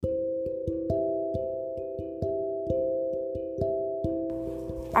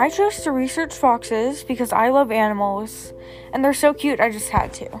I chose to research foxes because I love animals, and they're so cute I just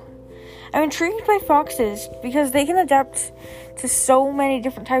had to. I'm intrigued by foxes because they can adapt to so many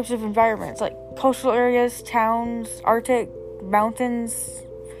different types of environments, like coastal areas, towns, Arctic, mountains.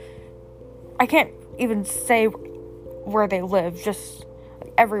 I can't even say where they live, just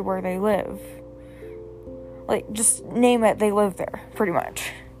everywhere they live. Just name it, they live there, pretty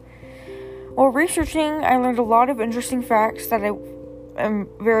much. While researching, I learned a lot of interesting facts that I am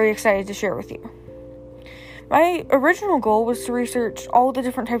very excited to share with you. My original goal was to research all the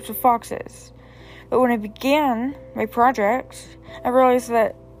different types of foxes, but when I began my project, I realized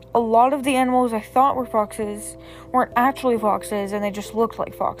that a lot of the animals I thought were foxes weren't actually foxes, and they just looked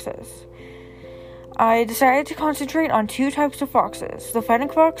like foxes. I decided to concentrate on two types of foxes, the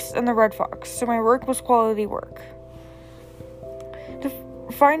fennec fox and the red fox, so my work was quality work. To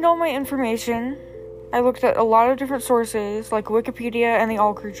find all my information, I looked at a lot of different sources, like Wikipedia and the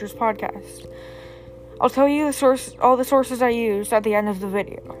All Creatures podcast. I'll tell you all the sources I used at the end of the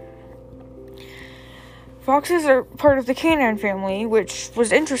video. Foxes are part of the canine family, which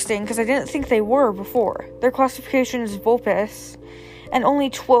was interesting because I didn't think they were before. Their classification is Vulpes, and only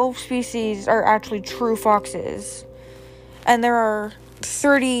 12 species are actually true foxes. And there are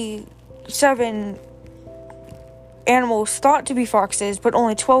 37 animals thought to be foxes, but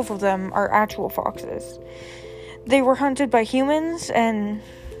only 12 of them are actual foxes. They were hunted by humans, and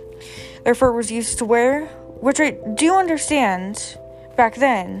their fur was used to wear, which I do understand back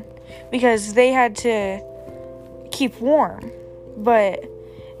then, because they had to keep warm. But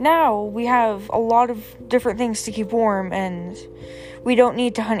now we have a lot of different things to keep warm, and we don't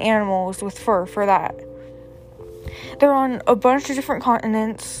need to hunt animals with fur for that. They're on a bunch of different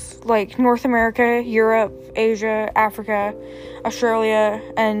continents, like North America, Europe, Asia, Africa, Australia,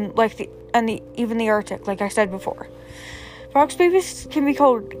 and even the Arctic, like I said before. Fox babies can be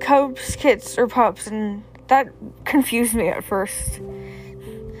called cubs, kits, or pups, and that confused me at first.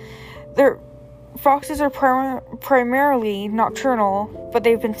 Foxes are primarily nocturnal, but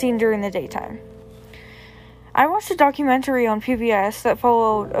they've been seen during the daytime. I watched a documentary on PBS that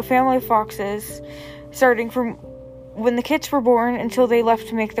followed a family of foxes, starting from when the kits were born until they left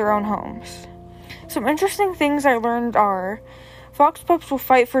to make their own homes. Some interesting things I learned are, fox pups will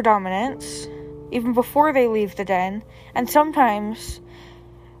fight for dominance, even before they leave the den, and sometimes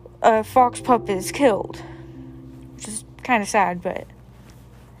a fox pup is killed, which is kind of sad, but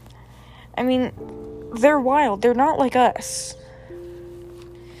I mean, they're wild, they're not like us.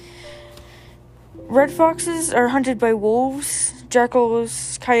 Red foxes are hunted by wolves,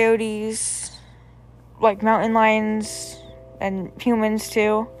 jackals, coyotes, like mountain lions, and humans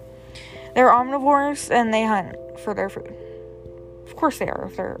too. They're omnivores, and they hunt for their food. Of course they are,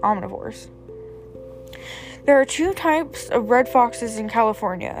 if they're omnivores. There are two types of red foxes in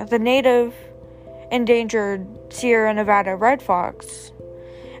California. The native, endangered Sierra Nevada red fox,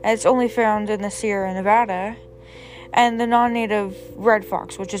 and it's only found in the Sierra Nevada, and the non-native red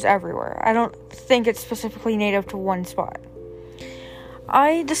fox, which is everywhere. I don't think it's specifically native to one spot.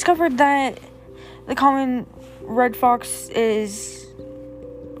 I discovered that the common red fox is,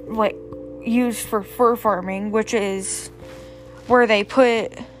 used for fur farming, which is where they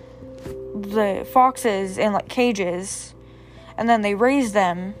put the foxes in, cages, and then they raise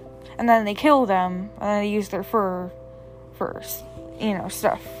them, and then they kill them, and then they use their fur for,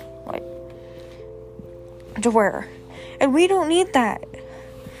 stuff, to wear. And we don't need that.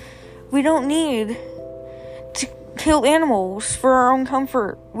 We don't need to kill animals for our own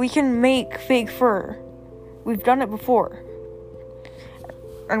comfort. We can make fake fur. We've done it before.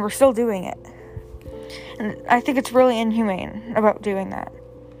 And we're still doing it. And I think it's really inhumane about doing that.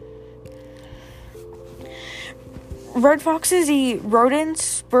 Red foxes eat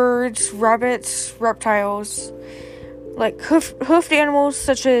rodents, birds, rabbits, reptiles, hoofed animals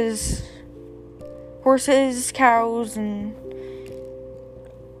such as horses, cows, and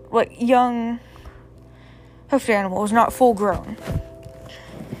young hoofed animals, not full grown.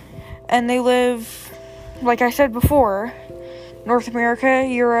 And they live, like I said before, North America,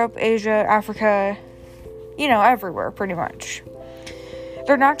 Europe, Asia, Africa, everywhere pretty much.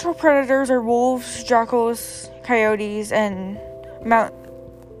 Their natural predators are wolves, jackals, coyotes, and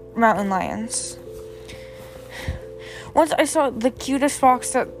mountain lions. Once I saw the cutest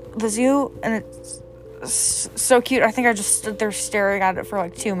fox at the zoo, and it's so cute. I think I just stood there staring at it for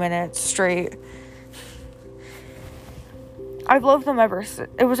 2 minutes straight. I've loved them ever since.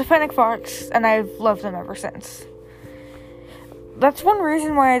 It was a fennec fox, and I've loved them ever since. That's one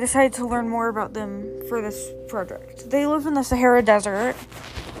reason why I decided to learn more about them for this project. They live in the Sahara Desert,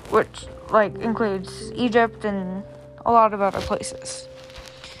 which includes Egypt and a lot of other places.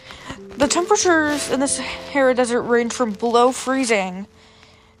 The temperatures in the Sahara Desert range from below freezing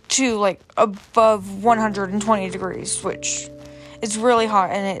to above 120 degrees, which is really hot,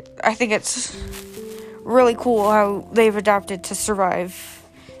 and I think it's really cool how they've adapted to survive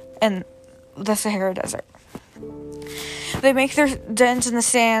in the Sahara Desert. They make their dens in the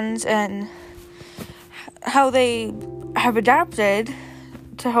sands, and how they have adapted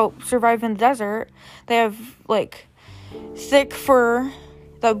to help survive in the desert, they have thick fur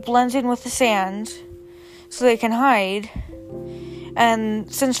that blends in with the sand so they can hide.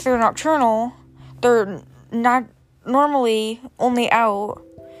 And since they're nocturnal, they're not normally only out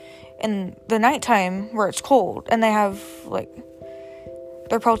in the nighttime where it's cold, and they have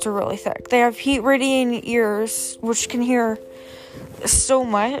their pelts are really thick. They have heat radiating ears which can hear so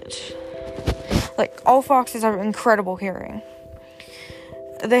much. All foxes have incredible hearing.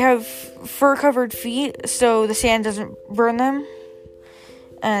 They have fur covered feet so the sand doesn't burn them,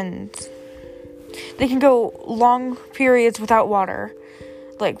 and they can go long periods without water,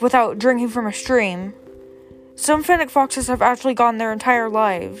 without drinking from a stream. Some fennec foxes have actually gone their entire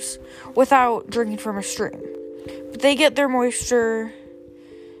lives without drinking from a stream. But they get their moisture,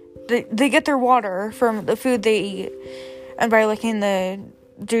 they get their water from the food they eat, and by licking the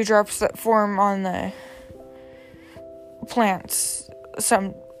dewdrops that form on the plants,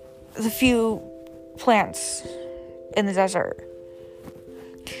 the few plants in the desert.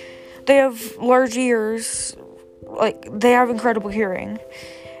 They have large ears, they have incredible hearing,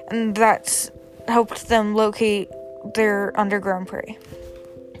 and that's helped them locate their underground prey.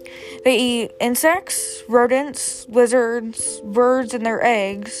 They eat insects, rodents, lizards, birds and their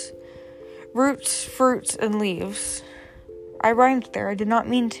eggs, roots, fruits, and leaves. I rhymed there, I did not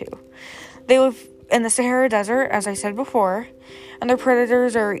mean to. They live in the Sahara Desert, as I said before, and their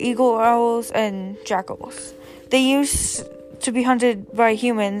predators are eagle owls and jackals. They used to be hunted by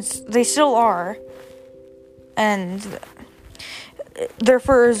humans. They still are, and their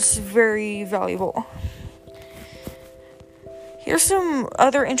fur is very valuable. Here's some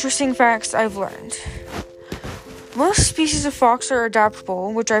other interesting facts I've learned. Most species of fox are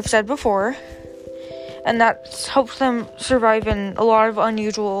adaptable, which I've said before, and that's helped them survive in a lot of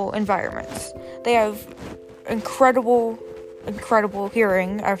unusual environments. They have incredible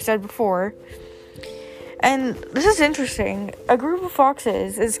hearing, I've said before. And this is interesting. A group of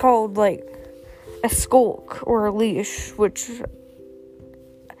foxes is called a skulk or a leash, which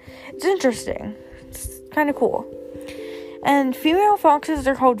it's interesting. It's kind of cool. And female foxes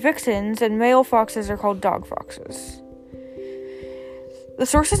are called vixens, and male foxes are called dog foxes. The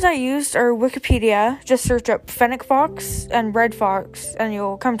sources I used are Wikipedia. Just search up fennec fox and red fox, and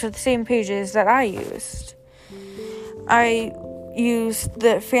you'll come to the same pages that I used. I used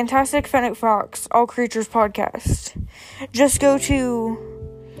the Fantastic Fennec Fox All Creatures podcast. Just go to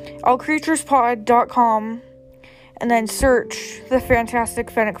allcreaturespod.com and then search the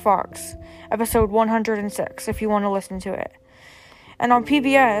Fantastic Fennec Fox, episode 106, if you want to listen to it. And on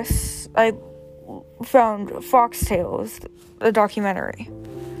PBS, I found Fox Tales, the documentary.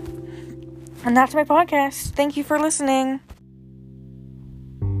 And that's my podcast. Thank you for listening.